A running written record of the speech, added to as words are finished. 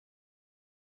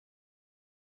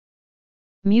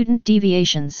Mutant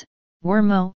Deviations,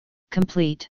 Wormo,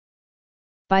 complete.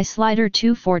 By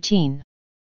Slider214.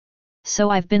 So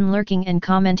I've been lurking and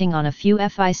commenting on a few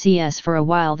FICS for a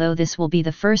while, though this will be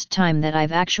the first time that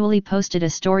I've actually posted a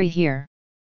story here.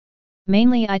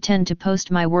 Mainly I tend to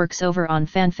post my works over on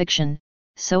fanfiction,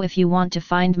 so if you want to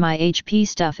find my HP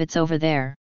stuff, it's over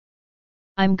there.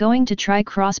 I'm going to try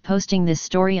cross-posting this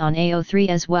story on AO3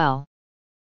 as well.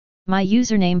 My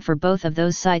username for both of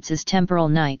those sites is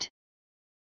TemporalKnight.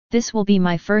 This will be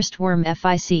my first Worm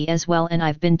FIC as well, and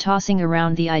I've been tossing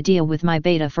around the idea with my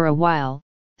beta for a while,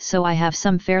 so I have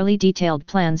some fairly detailed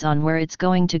plans on where it's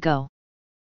going to go.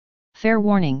 Fair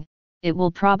warning, it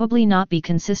will probably not be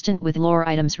consistent with lore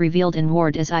items revealed in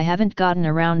Ward, as I haven't gotten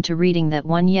around to reading that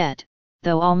one yet,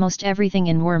 though almost everything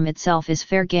in Worm itself is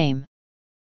fair game.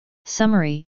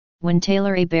 Summary: when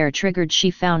Taylor A. Bear triggered,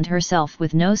 she found herself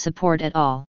with no support at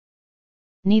all.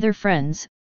 Neither friends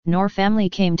nor family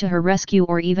came to her rescue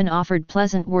or even offered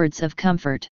pleasant words of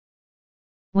comfort.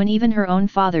 When even her own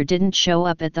father didn't show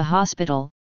up at the hospital,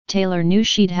 Taylor knew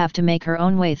she'd have to make her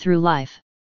own way through life.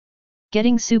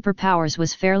 Getting superpowers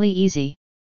was fairly easy.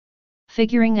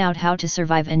 Figuring out how to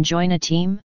survive and join a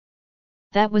team?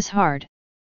 That was hard.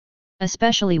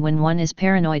 Especially when one is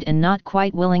paranoid and not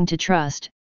quite willing to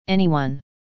trust anyone.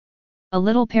 A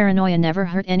little paranoia never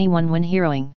hurt anyone when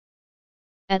heroing.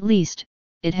 At least,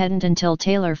 it hadn't until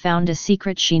Taylor found a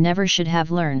secret she never should have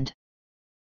learned.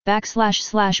 //////////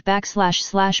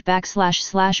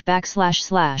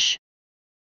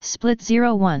 Split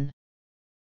 01.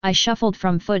 I shuffled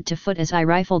from foot to foot as I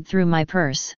rifled through my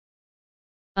purse.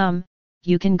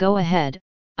 You can go ahead,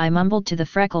 I mumbled to the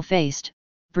freckle-faced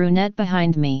brunette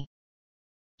behind me.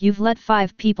 You've let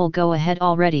 5 people go ahead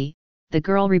already, the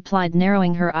girl replied,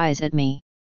 narrowing her eyes at me.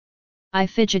 I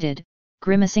fidgeted,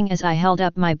 grimacing as I held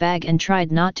up my bag and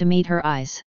tried not to meet her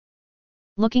eyes.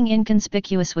 Looking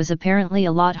inconspicuous was apparently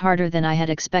a lot harder than I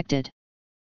had expected.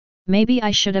 Maybe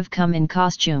I should have come in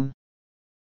costume.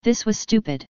 This was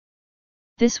stupid.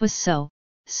 This was so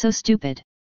stupid.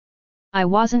 I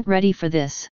wasn't ready for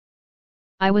this.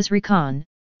 I was recon,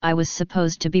 I was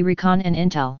supposed to be recon and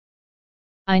intel.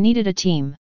 I needed a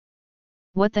team.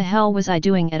 What the hell was I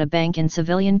doing at a bank in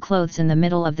civilian clothes in the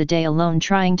middle of the day alone,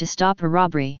 trying to stop a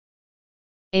robbery?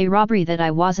 A robbery that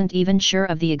I wasn't even sure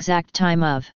of the exact time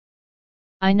of.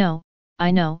 I know,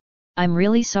 I'm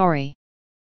really sorry.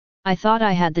 I thought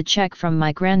I had the check from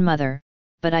my grandmother,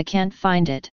 but I can't find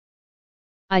it.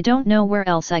 I don't know where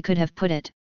else I could have put it,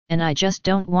 and I just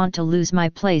don't want to lose my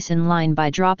place in line by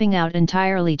dropping out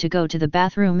entirely to go to the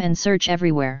bathroom and search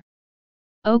everywhere.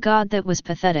 Oh God, that was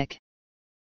pathetic.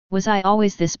 Was I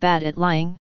always this bad at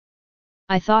lying?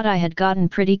 I thought I had gotten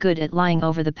pretty good at lying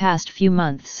over the past few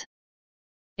months.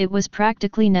 It was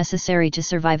practically necessary to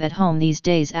survive at home these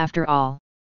days after all.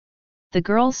 The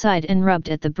girl sighed and rubbed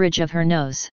at the bridge of her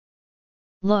nose.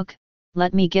 Look,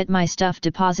 let me get my stuff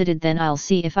deposited, then I'll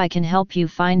see if I can help you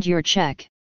find your check.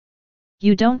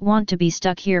 You don't want to be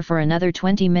stuck here for another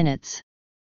 20 minutes.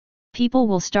 People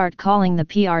will start calling the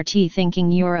PRT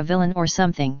thinking you're a villain or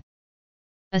something.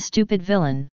 A stupid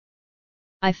villain.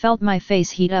 I felt my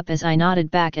face heat up as I nodded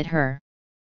back at her.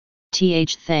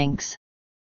 Thanks.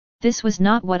 This was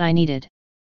not what I needed.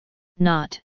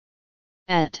 Not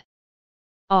at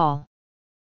all.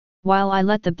 While I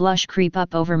let the blush creep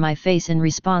up over my face in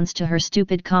response to her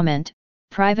stupid comment,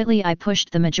 privately I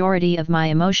pushed the majority of my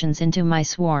emotions into my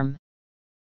swarm.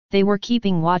 They were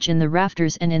keeping watch in the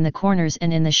rafters and in the corners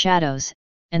and in the shadows,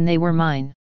 and they were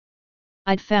mine.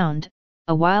 I'd found,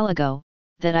 a while ago,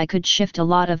 that I could shift a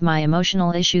lot of my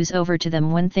emotional issues over to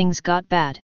them when things got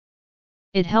bad.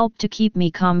 It helped to keep me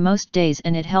calm most days,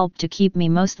 and it helped to keep me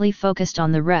mostly focused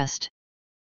on the rest.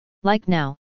 Like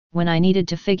now, when I needed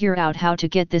to figure out how to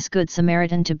get this good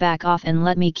Samaritan to back off and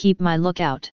let me keep my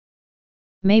lookout.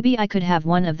 Maybe I could have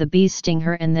one of the bees sting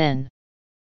her, and then.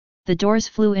 The doors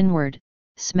flew inward,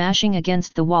 smashing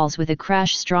against the walls with a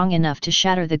crash strong enough to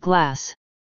shatter the glass.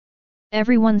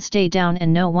 Everyone stay down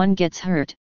and no one gets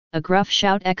hurt, a gruff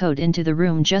shout echoed into the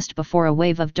room just before a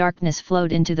wave of darkness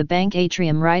flowed into the bank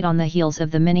atrium right on the heels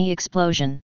of the mini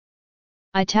explosion.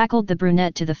 I tackled the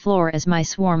brunette to the floor as my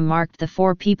swarm marked the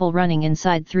 4 people running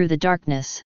inside through the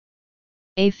darkness.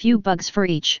 A few bugs for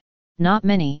each, not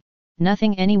many,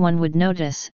 nothing anyone would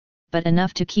notice, but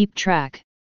enough to keep track.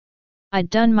 I'd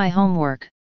done my homework.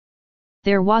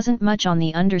 There wasn't much on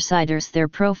the undersiders, their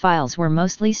profiles were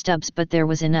mostly stubs, but there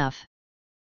was enough.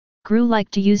 Gru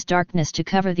liked to use darkness to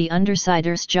cover the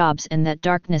undersiders' jobs, and that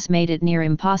darkness made it near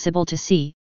impossible to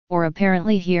see, or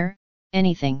apparently hear,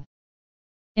 anything.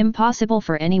 Impossible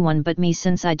for anyone but me,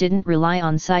 since I didn't rely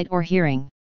on sight or hearing.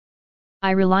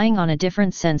 I relying on a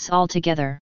different sense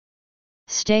altogether.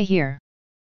 Stay here.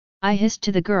 I hissed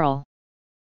to the girl.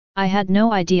 I had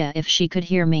no idea if she could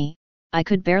hear me, I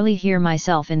could barely hear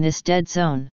myself in this dead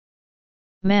zone.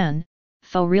 Man,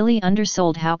 Fo really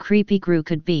undersold how creepy Gru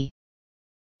could be.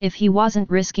 If he wasn't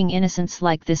risking innocence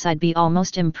like this, I'd be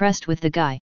almost impressed with the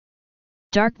guy.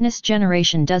 Darkness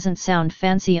generation doesn't sound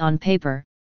fancy on paper,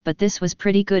 but this was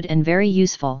pretty good and very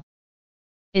useful.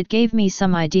 It gave me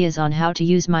some ideas on how to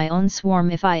use my own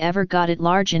swarm if I ever got it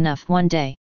large enough one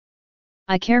day.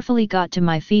 I carefully got to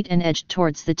my feet and edged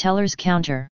towards the teller's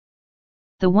counter.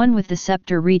 The one with the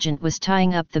scepter regent was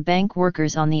tying up the bank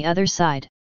workers on the other side.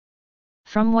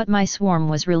 From what my swarm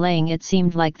was relaying, it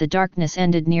seemed like the darkness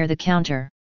ended near the counter.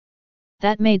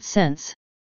 That made sense.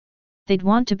 They'd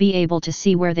want to be able to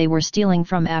see where they were stealing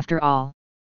from after all.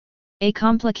 A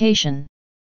complication.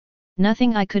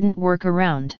 Nothing I couldn't work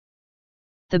around.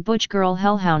 The butch girl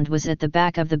hellhound was at the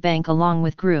back of the bank along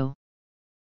with Gru.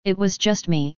 It was just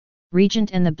me,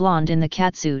 Regent, and the blonde in the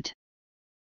catsuit.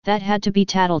 That had to be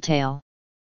Tattletale.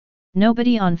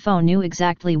 Nobody on phone knew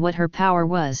exactly what her power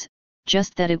was,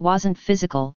 just that it wasn't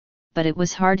physical, but it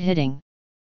was hard-hitting.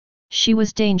 She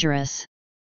was dangerous.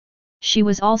 She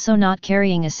was also not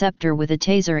carrying a scepter with a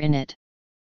taser in it.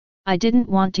 I didn't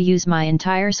want to use my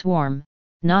entire swarm,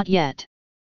 not yet.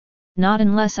 Not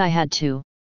unless I had to.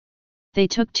 They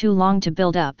took too long to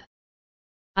build up.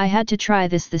 I had to try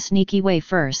this the sneaky way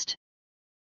first.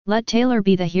 Let Taylor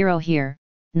be the hero here,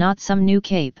 not some new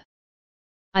cape.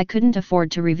 I couldn't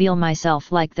afford to reveal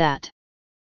myself like that.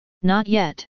 Not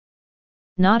yet.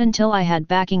 Not until I had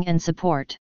backing and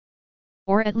support.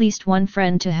 Or at least one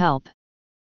friend to help.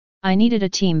 I needed a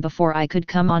team before I could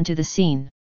come onto the scene.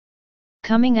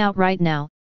 Coming out right now,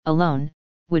 alone,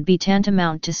 would be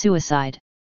tantamount to suicide.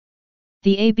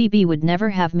 The ABB would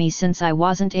never have me since I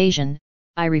wasn't Asian.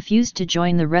 I refused to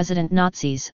join the resident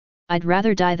Nazis. I'd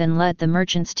rather die than let the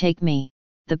merchants take me.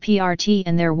 The PRT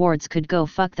and their wards could go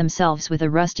fuck themselves with a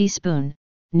rusty spoon.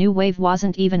 New Wave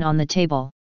wasn't even on the table.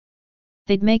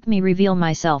 They'd make me reveal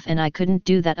myself, and I couldn't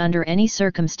do that under any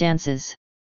circumstances.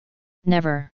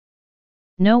 Never.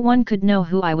 No one could know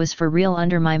who I was for real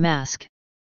under my mask.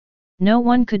 No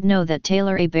one could know that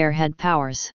Taylor Bear had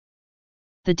powers.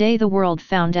 The day the world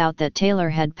found out that Taylor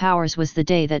had powers was the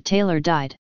day that Taylor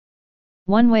died.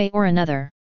 One way or another.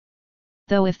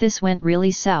 Though if this went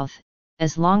really south,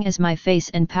 as long as my face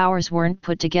and powers weren't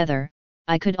put together,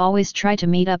 I could always try to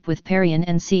meet up with Perian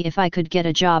and see if I could get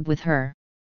a job with her.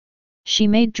 She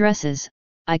made dresses,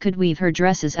 I could weave her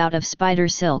dresses out of spider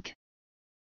silk.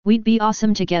 We'd be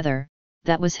awesome together.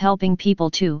 That was helping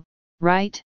people too,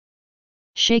 right?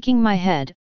 Shaking my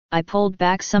head, I pulled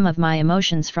back some of my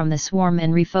emotions from the swarm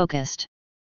and refocused.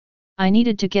 I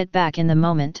needed to get back in the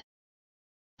moment.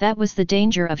 That was the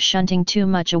danger of shunting too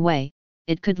much away,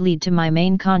 it could lead to my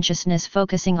main consciousness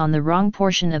focusing on the wrong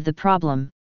portion of the problem.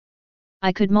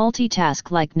 I could multitask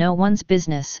like no one's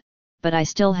business, but I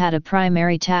still had a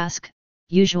primary task,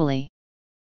 usually.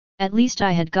 At least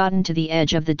I had gotten to the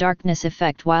edge of the darkness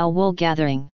effect while wool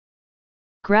gathering.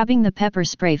 Grabbing the pepper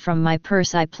spray from my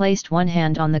purse, I placed one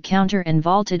hand on the counter and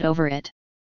vaulted over it.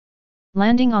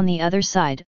 Landing on the other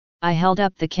side, I held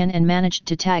up the can and managed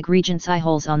to tag Regent's eye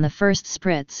holes on the first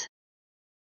spritz.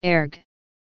 Erg.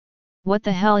 What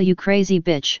the hell, you crazy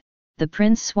bitch? The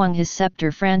prince swung his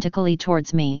scepter frantically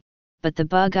towards me, but the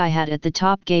bug I had at the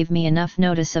top gave me enough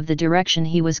notice of the direction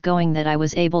he was going that I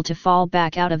was able to fall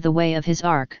back out of the way of his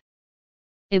arc.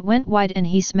 It went wide and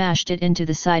he smashed it into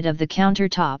the side of the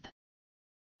countertop.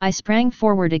 I sprang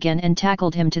forward again and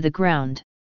tackled him to the ground.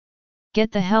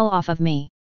 Get the hell off of me!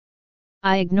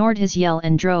 I ignored his yell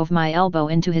and drove my elbow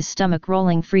into his stomach,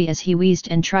 rolling free as he wheezed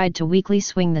and tried to weakly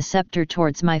swing the scepter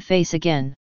towards my face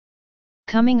again.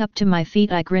 Coming up to my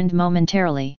feet, I grinned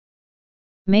momentarily.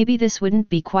 Maybe this wouldn't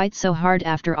be quite so hard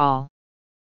after all.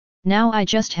 Now I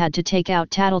just had to take out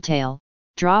Tattletale,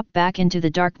 drop back into the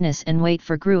darkness and wait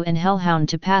for Gru and Hellhound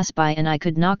to pass by, and I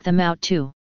could knock them out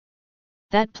too.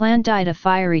 That plan died a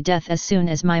fiery death as soon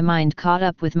as my mind caught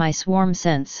up with my swarm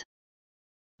sense.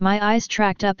 My eyes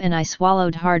tracked up and I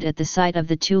swallowed hard at the sight of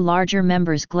the two larger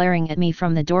members glaring at me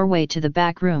from the doorway to the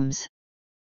back rooms.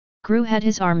 Gru had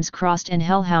his arms crossed and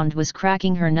Hellhound was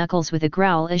cracking her knuckles with a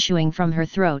growl issuing from her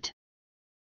throat.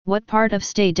 What part of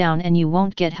stay down and you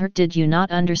won't get hurt did you not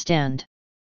understand?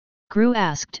 Gru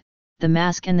asked, the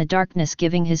mask and the darkness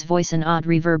giving his voice an odd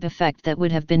reverb effect that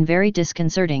would have been very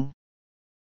disconcerting.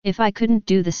 If I couldn't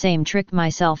do the same trick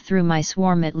myself through my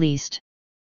swarm at least.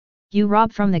 You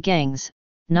rob from the gangs,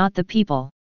 not the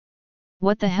people.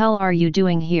 What the hell are you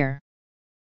doing here?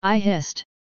 I hissed.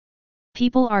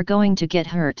 People are going to get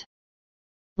hurt.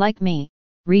 Like me,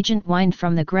 Regent whined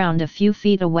from the ground a few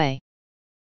feet away.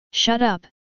 "Shut up,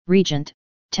 Regent,"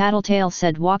 Tattletale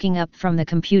said, walking up from the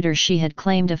computer she had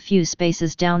claimed a few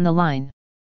spaces down the line.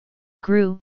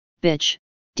 "Gru, bitch,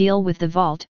 deal with the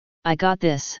vault, I got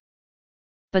this."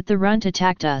 "But the runt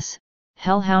attacked us,"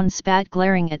 Hellhound spat,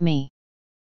 glaring at me.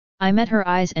 I met her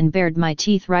eyes and bared my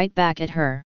teeth right back at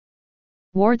her.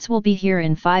 "Wards will be here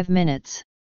in 5 minutes.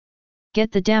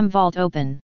 Get the damn vault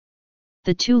open."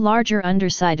 The two larger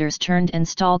undersiders turned and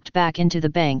stalked back into the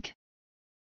bank.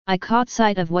 I caught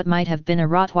sight of what might have been a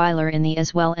Rottweiler in the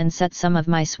as well and set some of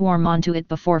my swarm onto it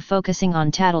before focusing on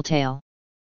Tattletale.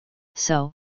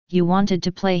 "So, you wanted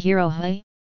to play hero, hey?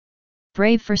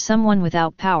 Brave for someone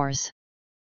without powers.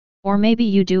 Or maybe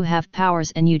you do have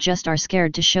powers and you just are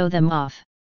scared to show them off."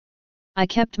 I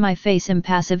kept my face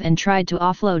impassive and tried to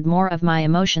offload more of my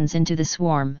emotions into the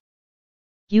swarm.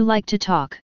 "You like to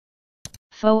talk.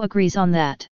 Foe agrees on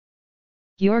that.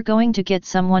 You're going to get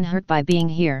someone hurt by being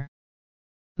here.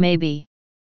 Maybe.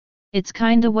 It's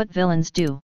kinda what villains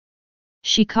do."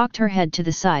 She cocked her head to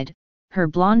the side, her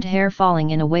blonde hair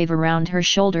falling in a wave around her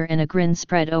shoulder and a grin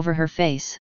spread over her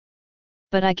face.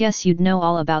 "But I guess you'd know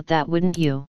all about that, wouldn't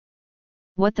you?"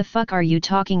 "What the fuck are you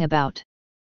talking about?"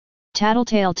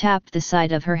 Tattletale tapped the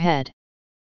side of her head.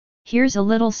 "Here's a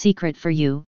little secret for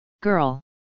you, girl.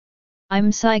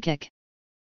 I'm psychic.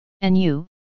 And you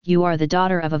are the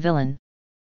daughter of a villain."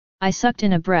 I sucked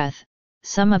in a breath,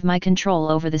 some of my control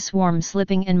over the swarm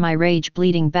slipping and my rage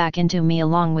bleeding back into me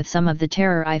along with some of the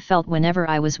terror I felt whenever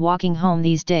I was walking home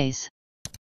these days.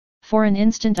 For an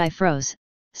instant I froze,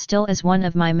 still as one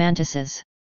of my mantises.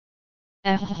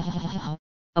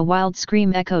 A wild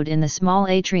scream echoed in the small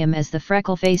atrium as the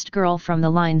freckle-faced girl from the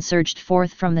line surged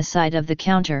forth from the side of the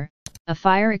counter, a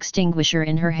fire extinguisher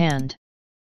in her hand.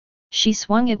 She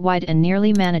swung it wide and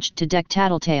nearly managed to deck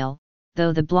Tattletale,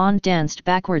 though the blonde danced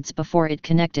backwards before it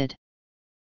connected.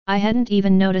 I hadn't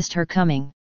even noticed her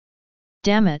coming.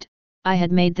 Damn it, I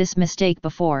had made this mistake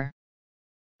before.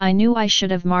 I knew I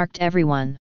should have marked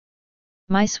everyone.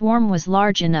 My swarm was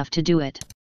large enough to do it.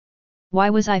 Why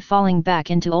was I falling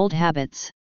back into old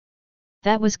habits?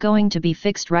 That was going to be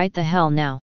fixed right the hell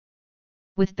now.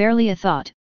 With barely a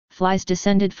thought, flies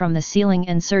descended from the ceiling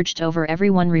and surged over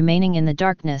everyone remaining in the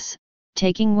darkness,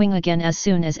 taking wing again as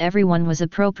soon as everyone was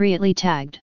appropriately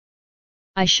tagged.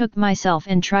 I shook myself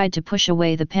and tried to push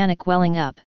away the panic welling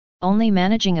up, only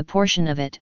managing a portion of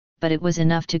it, but it was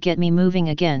enough to get me moving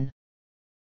again.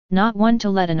 Not one to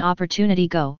let an opportunity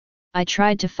go, I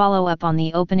tried to follow up on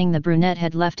the opening the brunette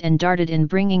had left and darted in,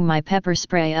 bringing my pepper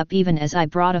spray up even as I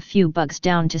brought a few bugs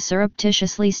down to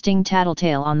surreptitiously sting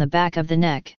Tattletale on the back of the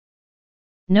neck.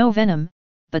 No venom,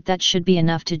 but that should be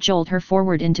enough to jolt her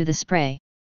forward into the spray.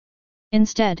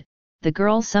 Instead, the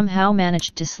girl somehow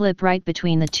managed to slip right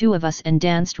between the two of us and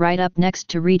danced right up next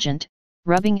to Regent,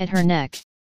 rubbing at her neck.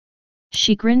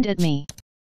 She grinned at me.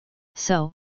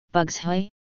 "So, bugs, hey?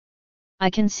 I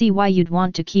can see why you'd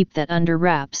want to keep that under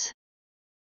wraps.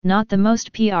 Not the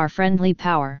most PR-friendly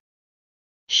power."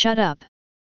 "Shut up."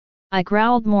 I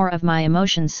growled, more of my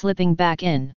emotions slipping back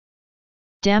in.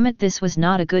 Damn it, this was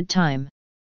not a good time.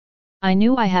 I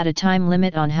knew I had a time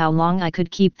limit on how long I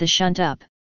could keep the shunt up,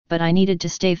 but I needed to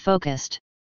stay focused.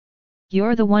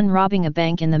 "You're the one robbing a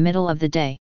bank in the middle of the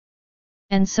day.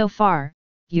 And so far,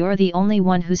 you're the only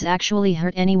one who's actually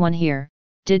hurt anyone here,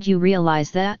 did you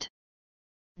realize that?"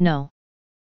 "No."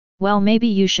 "Well, maybe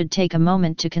you should take a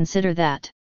moment to consider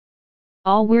that.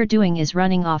 All we're doing is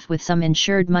running off with some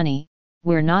insured money,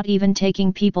 we're not even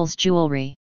taking people's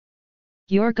jewelry.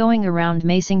 You're going around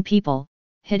macing people,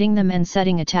 hitting them and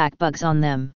setting attack bugs on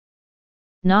them.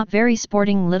 Not very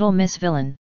sporting, little Miss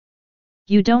Villain.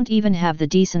 You don't even have the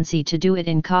decency to do it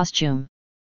in costume."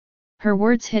 Her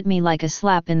words hit me like a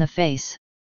slap in the face.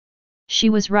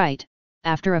 She was right,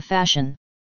 after a fashion.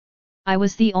 I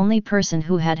was the only person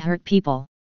who had hurt people.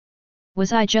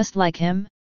 Was I just like him?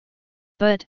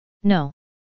 But, no.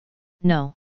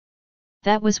 No.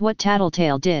 That was what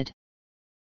Tattletale did.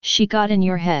 She got in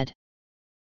your head.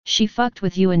 She fucked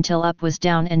with you until up was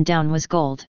down and down was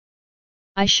gold.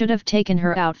 I should have taken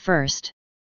her out first.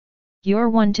 "You're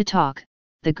one to talk,"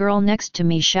 the girl next to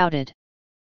me shouted.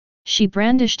 She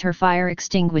brandished her fire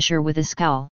extinguisher with a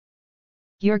scowl.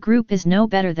 "Your group is no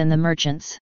better than the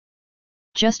merchants.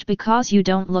 Just because you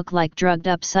don't look like drugged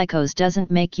up psychos doesn't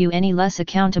make you any less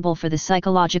accountable for the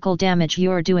psychological damage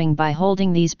you're doing by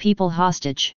holding these people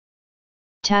hostage."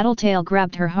 Tattletale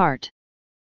grabbed her heart.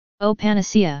 "Oh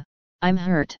Panacea, I'm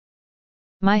hurt."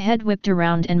 My head whipped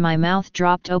around and my mouth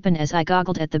dropped open as I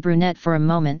goggled at the brunette for a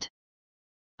moment.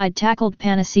 I'd tackled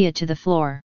Panacea to the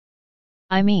floor.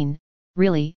 "I mean,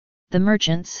 really, the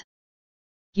merchants?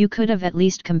 You could have at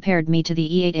least compared me to the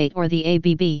E88 or the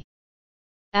ABB.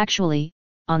 Actually,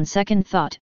 on second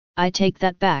thought, I take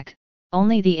that back,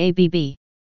 only the ABB.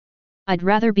 I'd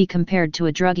rather be compared to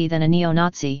a druggie than a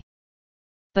neo-Nazi.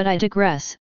 But I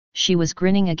digress, she was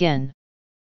grinning again.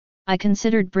 I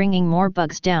considered bringing more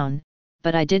bugs down,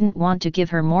 but I didn't want to give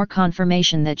her more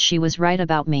confirmation that she was right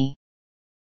about me.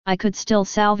 I could still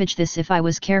salvage this if I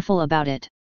was careful about it.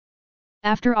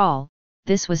 After all,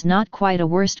 this was not quite a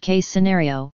worst-case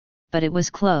scenario, but it was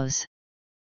close.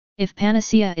 If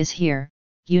Panacea is here,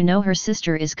 you know her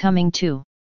sister is coming too.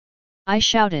 I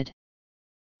shouted.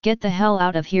 Get the hell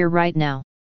out of here right now.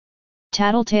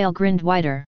 Tattletale grinned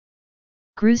wider.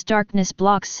 Gru's darkness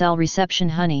blocks cell reception,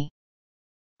 honey.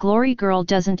 Glory Girl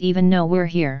doesn't even know we're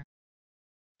here.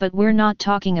 But we're not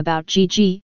talking about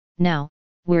GG, now,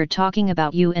 we're talking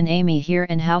about you and Amy here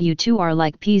and how you two are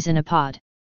like peas in a pod.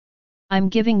 I'm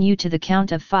giving you to the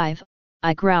count of 5,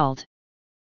 I growled.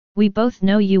 We both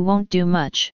know you won't do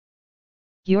much.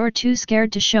 You're too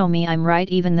scared to show me I'm right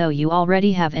even though you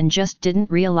already have and just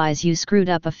didn't realize you screwed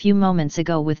up a few moments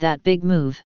ago with that big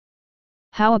move.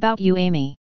 How about you,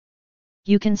 Amy?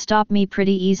 You can stop me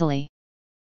pretty easily.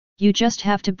 You just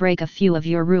have to break a few of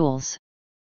your rules.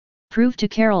 Prove to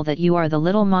Carol that you are the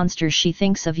little monster she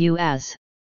thinks of you as.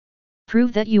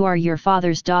 Prove that you are your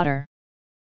father's daughter.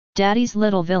 Daddy's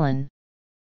little villain.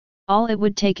 All it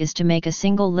would take is to make a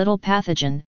single little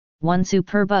pathogen, one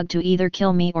superbug to either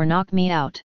kill me or knock me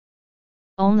out.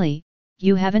 Only,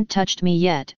 you haven't touched me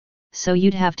yet, so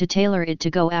you'd have to tailor it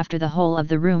to go after the whole of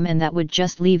the room and that would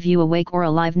just leave you awake or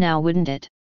alive now, wouldn't it?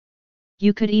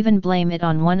 You could even blame it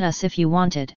on us if you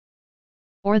wanted.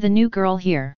 Or the new girl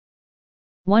here.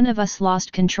 One of us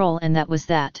lost control and that was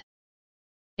that.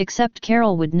 Except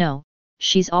Carol would know,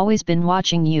 she's always been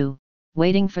watching you,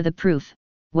 waiting for the proof,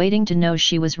 waiting to know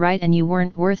she was right and you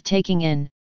weren't worth taking in,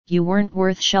 you weren't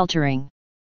worth sheltering.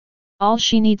 All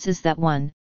she needs is that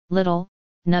one, little,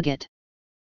 nugget.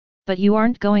 But you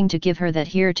aren't going to give her that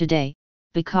here today,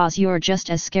 because you're just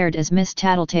as scared as Miss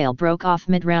Tattletale broke off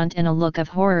mid-round and a look of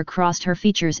horror crossed her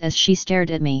features as she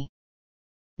stared at me.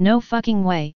 No fucking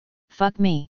way, fuck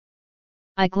me.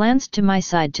 I glanced to my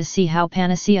side to see how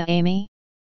Panacea Amy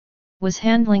was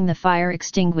handling the fire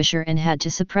extinguisher and had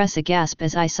to suppress a gasp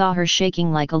as I saw her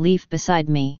shaking like a leaf beside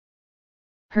me.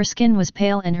 Her skin was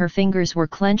pale and her fingers were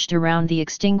clenched around the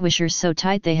extinguisher so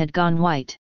tight they had gone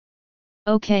white.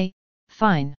 Okay,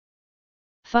 fine.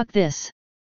 Fuck this.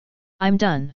 I'm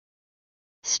done.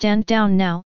 Stand down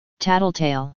now,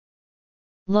 Tattletale.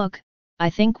 Look, I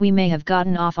think we may have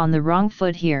gotten off on the wrong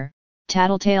foot here,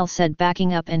 Tattletale said,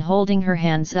 backing up and holding her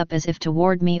hands up as if to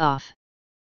ward me off.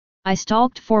 I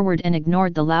stalked forward and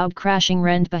ignored the loud crashing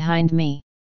rend behind me.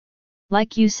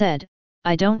 Like you said,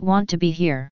 I don't want to be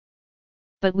here.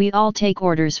 But we all take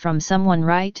orders from someone,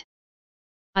 right?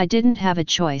 I didn't have a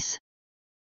choice.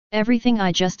 Everything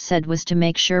I just said was to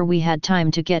make sure we had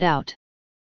time to get out.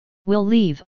 We'll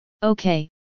leave, okay,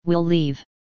 we'll leave.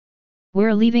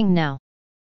 We're leaving now.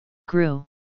 Gru.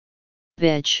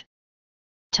 Bitch.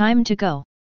 Time to go.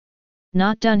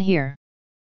 Not done here.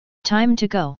 Time to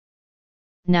go.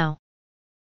 Now.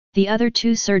 The other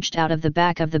two surged out of the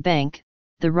back of the bank.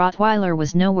 The Rottweiler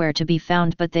was nowhere to be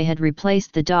found, but they had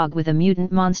replaced the dog with a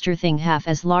mutant monster thing half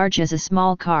as large as a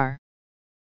small car.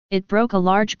 It broke a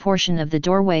large portion of the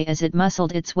doorway as it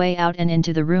muscled its way out and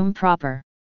into the room proper.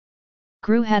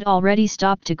 Gru had already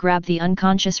stopped to grab the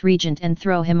unconscious Regent and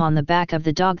throw him on the back of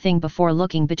the dog thing before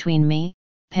looking between me,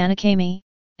 Panacea,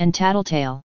 and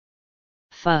Tattletale.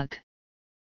 Fuck.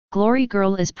 Glory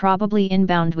Girl is probably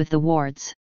inbound with the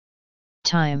wards.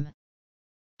 Time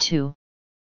to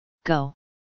go.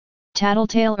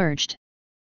 Tattletale urged.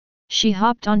 She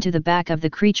hopped onto the back of the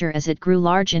creature as it grew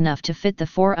large enough to fit the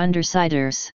 4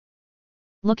 undersiders.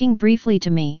 Looking briefly to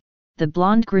me, the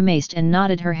blonde grimaced and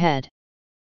nodded her head.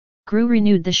 Gru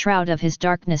renewed the shroud of his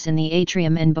darkness in the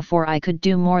atrium, and before I could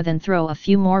do more than throw a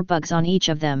few more bugs on each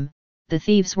of them, the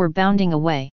thieves were bounding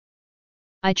away.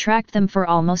 I tracked them for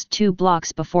almost 2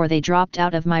 blocks before they dropped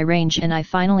out of my range and I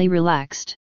finally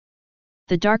relaxed.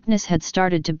 The darkness had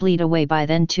started to bleed away by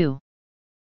then too.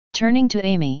 Turning to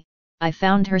Amy, I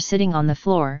found her sitting on the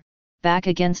floor, back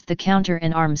against the counter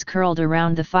and arms curled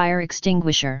around the fire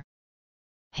extinguisher.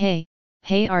 Hey,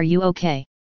 are you okay?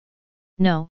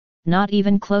 No, not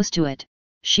even close to it,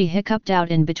 she hiccuped out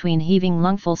in between heaving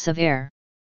lungfuls of air.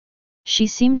 She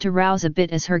seemed to rouse a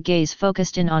bit as her gaze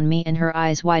focused in on me and her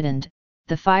eyes widened,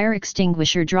 the fire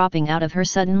extinguisher dropping out of her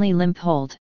suddenly limp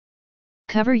hold.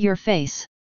 Cover your face.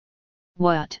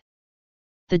 What?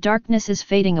 The darkness is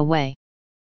fading away.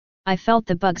 I felt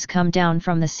the bugs come down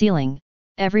from the ceiling,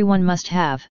 everyone must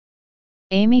have.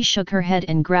 Amy shook her head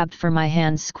and grabbed for my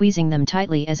hands, squeezing them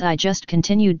tightly as I just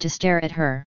continued to stare at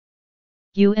her.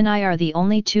 You and I are the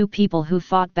only two people who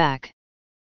fought back.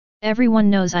 Everyone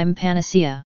knows I'm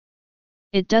Panacea.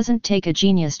 It doesn't take a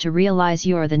genius to realize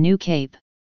you're the new Cape.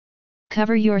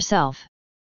 Cover yourself.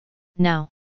 Now.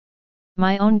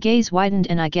 My own gaze widened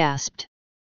and I gasped.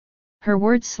 Her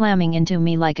words slamming into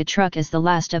me like a truck as the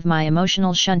last of my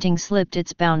emotional shunting slipped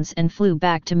its bounds and flew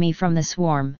back to me from the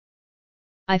swarm.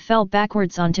 I fell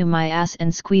backwards onto my ass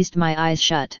and squeezed my eyes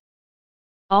shut.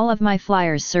 All of my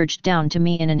flyers surged down to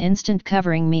me in an instant,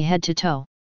 covering me head to toe.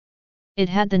 It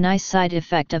had the nice side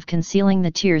effect of concealing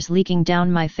the tears leaking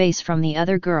down my face from the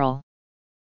other girl.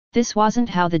 This wasn't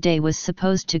how the day was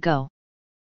supposed to go.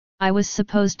 I was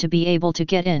supposed to be able to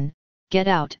get in, get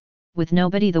out, with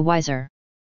nobody the wiser.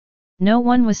 No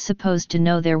one was supposed to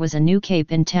know there was a new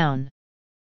Cape in town.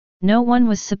 No one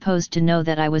was supposed to know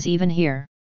that I was even here.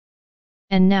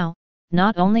 And now,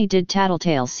 not only did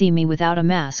Tattletale see me without a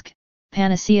mask,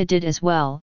 Panacea did as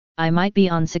well. I might be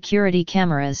on security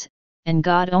cameras, and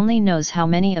God only knows how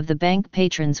many of the bank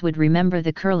patrons would remember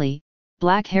the curly,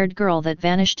 black-haired girl that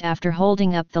vanished after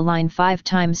holding up the line 5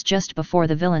 times just before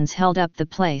the villains held up the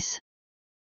place.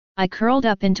 I curled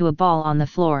up into a ball on the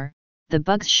floor, the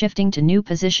bugs shifting to new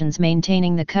positions,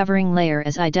 maintaining the covering layer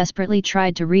as I desperately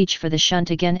tried to reach for the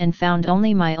shunt again and found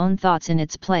only my own thoughts in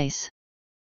its place.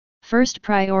 First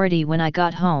priority when I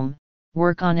got home,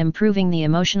 work on improving the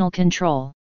emotional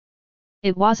control.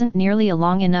 It wasn't nearly a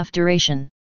long enough duration.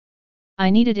 I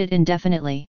needed it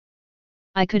indefinitely.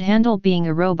 I could handle being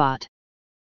a robot.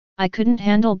 I couldn't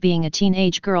handle being a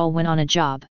teenage girl when on a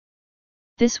job.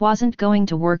 This wasn't going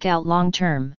to work out long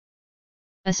term.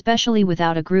 Especially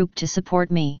without a group to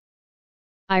support me.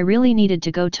 I really needed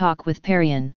to go talk with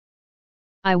Parian.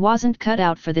 I wasn't cut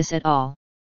out for this at all.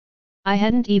 I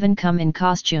hadn't even come in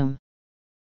costume.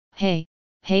 Hey,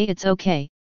 it's okay,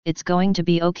 it's going to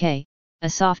be okay, a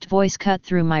soft voice cut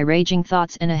through my raging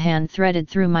thoughts and a hand threaded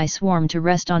through my swarm to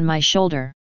rest on my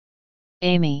shoulder.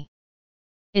 Amy.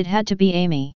 It had to be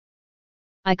Amy.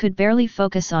 I could barely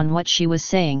focus on what she was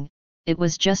saying, it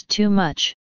was just too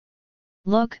much.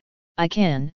 Look,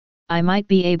 I might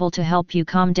be able to help you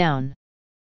calm down.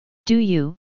 Do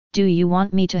you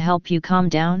want me to help you calm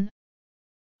down?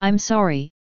 I'm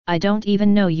sorry, I don't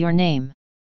even know your name.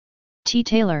 T.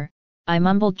 Taylor, I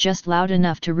mumbled just loud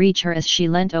enough to reach her as she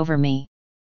leant over me.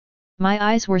 My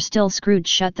eyes were still screwed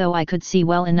shut, though I could see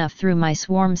well enough through my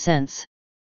swarm sense.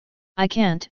 I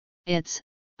can't,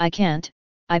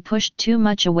 I pushed too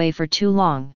much away for too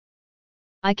long.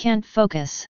 I can't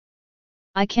focus.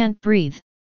 I can't breathe.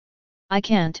 I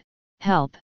can't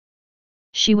help.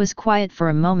 She was quiet for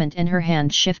a moment and her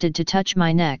hand shifted to touch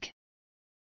my neck.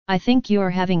 I think you're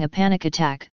having a panic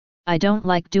attack. I don't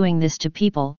like doing this to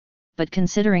people, but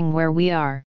considering where we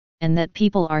are, and that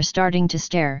people are starting to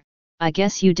stare, I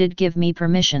guess you did give me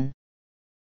permission.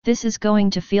 This is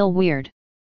going to feel weird.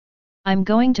 I'm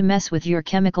going to mess with your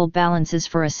chemical balances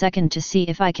for a second to see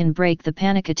if I can break the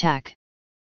panic attack.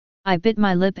 I bit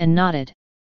my lip and nodded.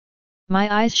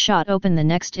 My eyes shot open the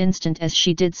next instant as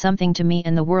she did something to me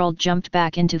and the world jumped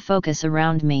back into focus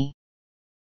around me.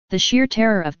 The sheer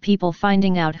terror of people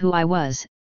finding out who I was,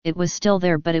 it was still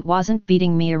there, but it wasn't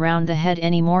beating me around the head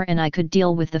anymore, and I could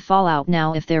deal with the fallout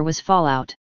now if there was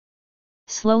fallout.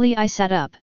 Slowly I sat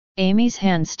up, Amy's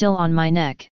hand still on my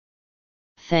neck.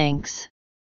 Thanks.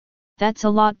 That's a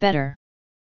lot better.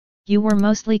 You were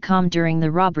mostly calm during the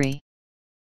robbery.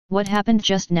 What happened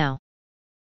just now?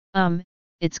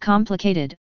 It's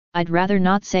complicated, I'd rather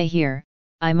not say here,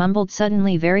 I mumbled,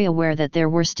 suddenly very aware that there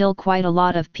were still quite a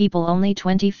lot of people only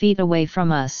 20 feet away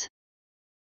from us.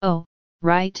 Oh,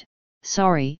 right,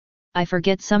 sorry, I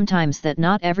forget sometimes that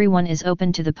not everyone is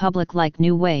open to the public like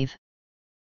New Wave.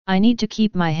 I need to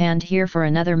keep my hand here for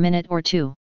another minute or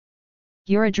two.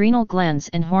 Your adrenal glands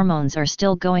and hormones are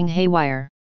still going haywire.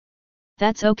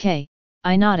 That's okay,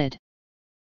 I nodded.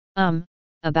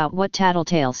 About what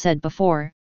Tattletale said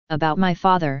before, about my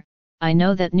father, I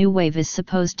know that New Wave is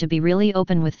supposed to be really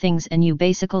open with things and you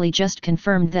basically just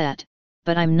confirmed that,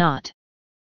 but I'm not.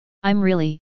 I'm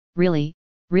really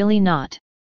not.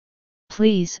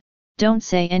 Please, don't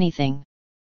say anything.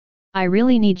 I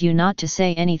really need you not to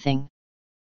say anything.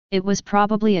 It was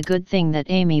probably a good thing that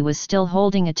Amy was still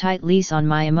holding a tight leash on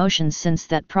my emotions, since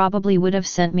that probably would have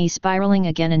sent me spiraling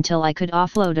again until I could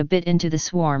offload a bit into the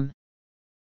swarm.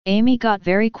 Amy got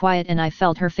very quiet and I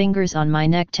felt her fingers on my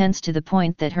neck tense to the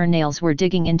point that her nails were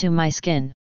digging into my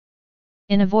skin.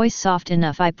 In a voice soft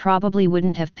enough I probably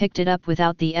wouldn't have picked it up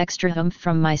without the extra oomph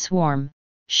from my swarm,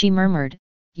 she murmured,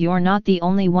 "You're not the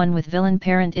only one with villain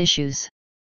parent issues."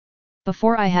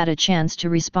 Before I had a chance to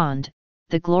respond,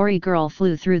 the glory girl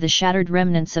flew through the shattered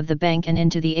remnants of the bank and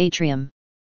into the atrium.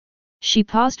 She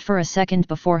paused for a second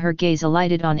before her gaze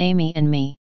alighted on Amy and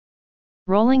me.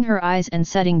 Rolling her eyes and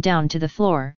setting down to the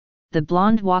floor, the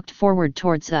blonde walked forward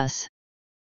towards us.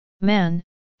 Man,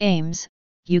 Ames,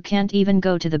 you can't even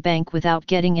go to the bank without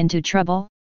getting into trouble?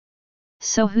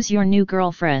 So who's your new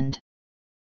girlfriend?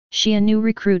 She a new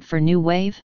recruit for New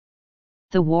Wave?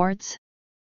 The wards?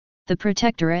 The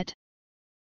Protectorate?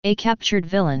 A captured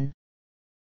villain?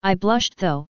 I blushed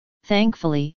though,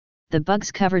 thankfully, the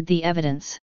bugs covered the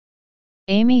evidence.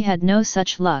 Amy had no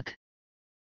such luck.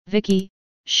 Vicky,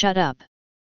 shut up.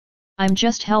 I'm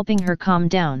just helping her calm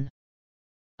down.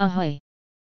 Ahoy.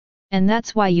 And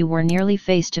that's why you were nearly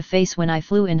face to face when I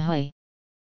flew in, huh?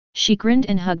 She grinned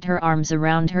and hugged her arms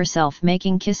around herself,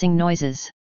 making kissing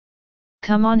noises.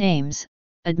 Come on, Ames,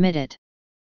 admit it.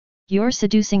 You're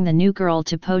seducing the new girl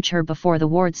to poach her before the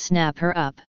wards snap her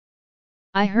up.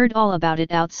 I heard all about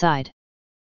it outside.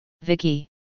 Vicky.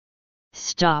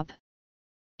 Stop.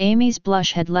 Amy's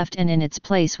blush had left and in its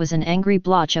place was an angry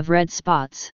blotch of red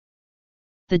spots.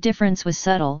 The difference was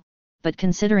subtle, but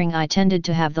considering I tended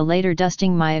to have the later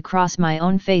dusting across my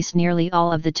own face nearly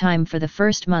all of the time for the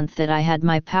first month that I had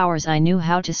my powers, I knew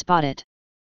how to spot it.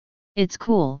 It's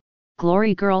cool,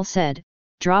 Glory Girl said,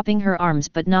 dropping her arms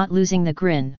but not losing the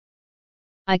grin.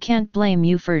 I can't blame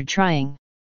you for trying.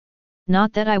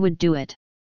 Not that I would do it.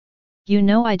 You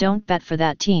know I don't bet for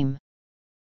that team.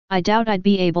 I doubt I'd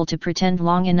be able to pretend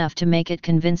long enough to make it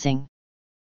convincing.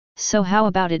 So how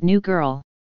about it, new girl?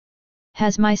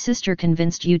 Has my sister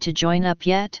convinced you to join up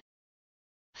yet?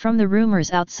 From the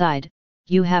rumors outside,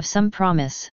 you have some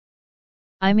promise.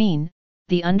 I mean,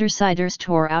 the Undersiders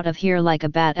tore out of here like a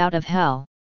bat out of hell.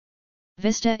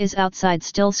 Vista is outside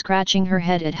still scratching her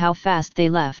head at how fast they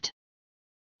left.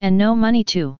 And no money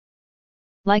too.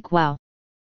 Like wow.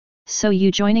 So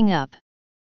you joining up?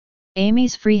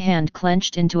 Amy's free hand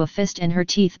clenched into a fist and her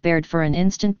teeth bared for an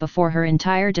instant before her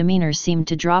entire demeanor seemed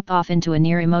to drop off into a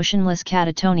near emotionless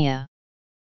catatonia.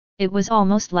 It was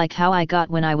almost like how I got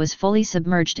when I was fully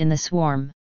submerged in the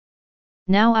swarm.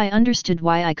 Now I understood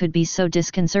why I could be so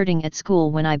disconcerting at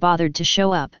school when I bothered to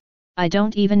show up. I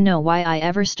don't even know why I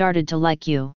ever started to like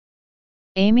you.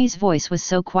 Amy's voice was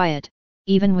so quiet,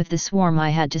 even with the swarm I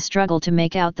had to struggle to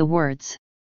make out the words.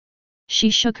 She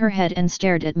shook her head and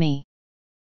stared at me.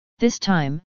 This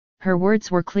time, her words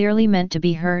were clearly meant to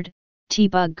be heard,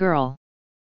 T-Bug girl.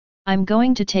 I'm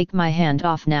going to take my hand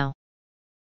off now.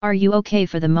 Are you okay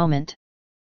for the moment?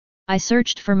 I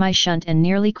searched for my shunt and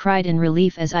nearly cried in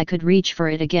relief as I could reach for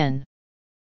it again.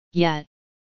 Yeah.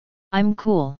 I'm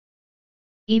cool.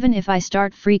 Even if I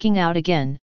start freaking out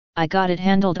again, I got it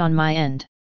handled on my end.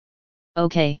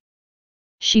 Okay.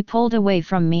 She pulled away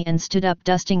from me and stood up,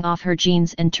 dusting off her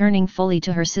jeans and turning fully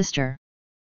to her sister.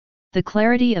 The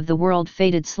clarity of the world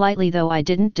faded slightly, though I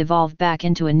didn't devolve back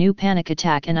into a new panic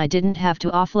attack and I didn't have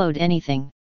to offload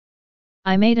anything.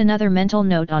 I made another mental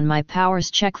note on my powers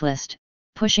checklist,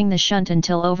 pushing the shunt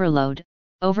until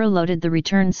overloaded the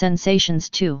return sensations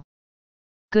too.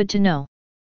 Good to know.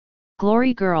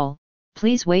 Glory Girl,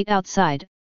 please wait outside,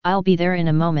 I'll be there in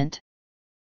a moment.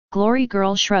 Glory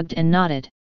Girl shrugged and nodded.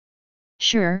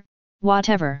 Sure,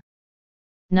 whatever.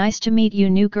 Nice to meet you,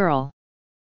 new girl.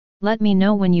 Let me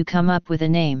know when you come up with a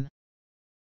name.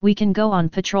 We can go on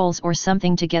patrols or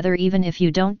something together even if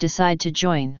you don't decide to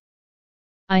join.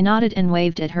 I nodded and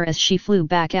waved at her as she flew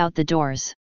back out the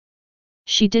doors.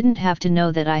 She didn't have to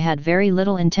know that I had very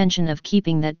little intention of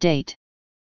keeping that date.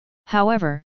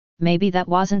 However, maybe that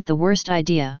wasn't the worst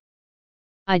idea.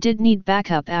 I did need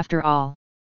backup after all.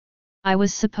 I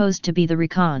was supposed to be the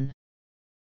recon.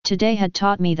 Today had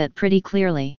taught me that pretty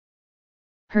clearly.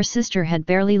 Her sister had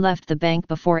barely left the bank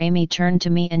before Amy turned to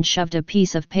me and shoved a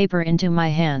piece of paper into my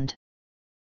hand.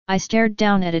 I stared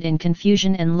down at it in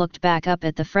confusion and looked back up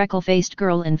at the freckle-faced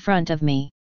girl in front of me.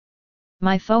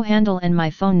 My phone handle and my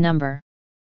phone number.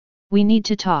 We need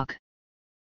to talk.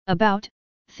 About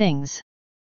things.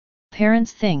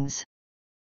 Parents' things.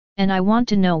 And I want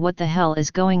to know what the hell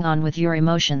is going on with your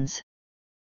emotions.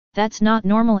 That's not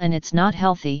normal and it's not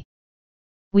healthy.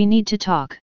 We need to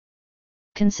talk.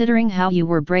 Considering how you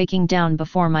were breaking down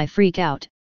before my freak out,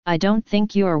 I don't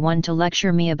think you're one to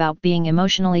lecture me about being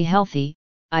emotionally healthy,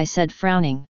 I said,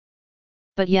 frowning.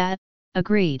 But yeah,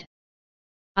 agreed.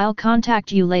 I'll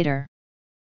contact you later.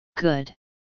 Good.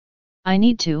 I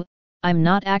need to, I'm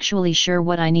not actually sure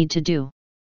what I need to do.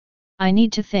 I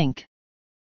need to think.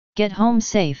 Get home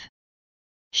safe.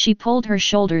 She pulled her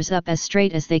shoulders up as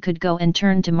straight as they could go and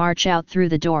turned to march out through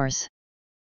the doors.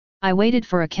 I waited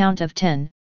for a count of 10.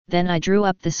 Then I drew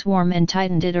up the swarm and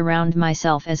tightened it around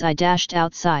myself as I dashed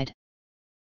outside.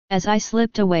 As I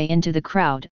slipped away into the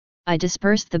crowd, I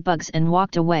dispersed the bugs and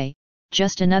walked away,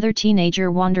 just another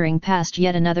teenager wandering past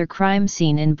yet another crime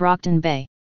scene in Brockton Bay.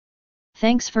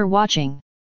 Thanks for watching.